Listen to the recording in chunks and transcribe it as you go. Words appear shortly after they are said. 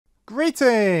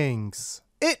Greetings!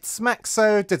 It's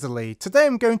Maxo Diddly. Today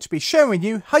I'm going to be showing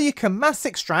you how you can mass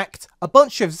extract a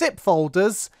bunch of zip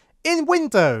folders in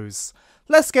Windows.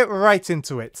 Let's get right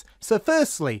into it. So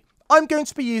firstly, I'm going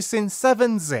to be using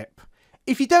 7-Zip.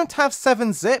 If you don't have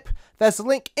 7-Zip, there's a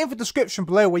link in the description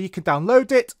below where you can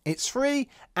download it. It's free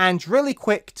and really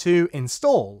quick to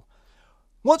install.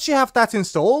 Once you have that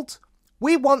installed,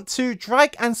 we want to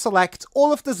drag and select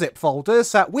all of the zip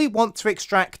folders that we want to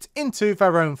extract into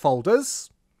their own folders.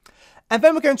 And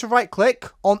then we're going to right click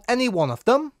on any one of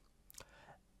them.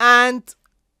 And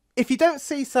if you don't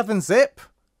see 7-Zip,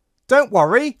 don't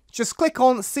worry, just click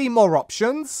on See More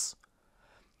Options.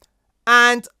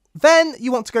 And then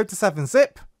you want to go to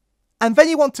 7-Zip. And then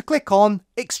you want to click on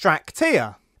Extract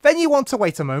Here. Then you want to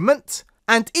wait a moment.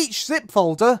 And each zip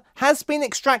folder has been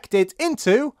extracted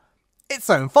into its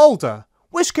own folder,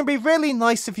 which can be really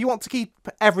nice if you want to keep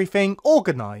everything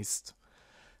organised.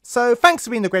 So thanks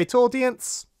for being a great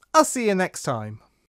audience. I'll see you next time.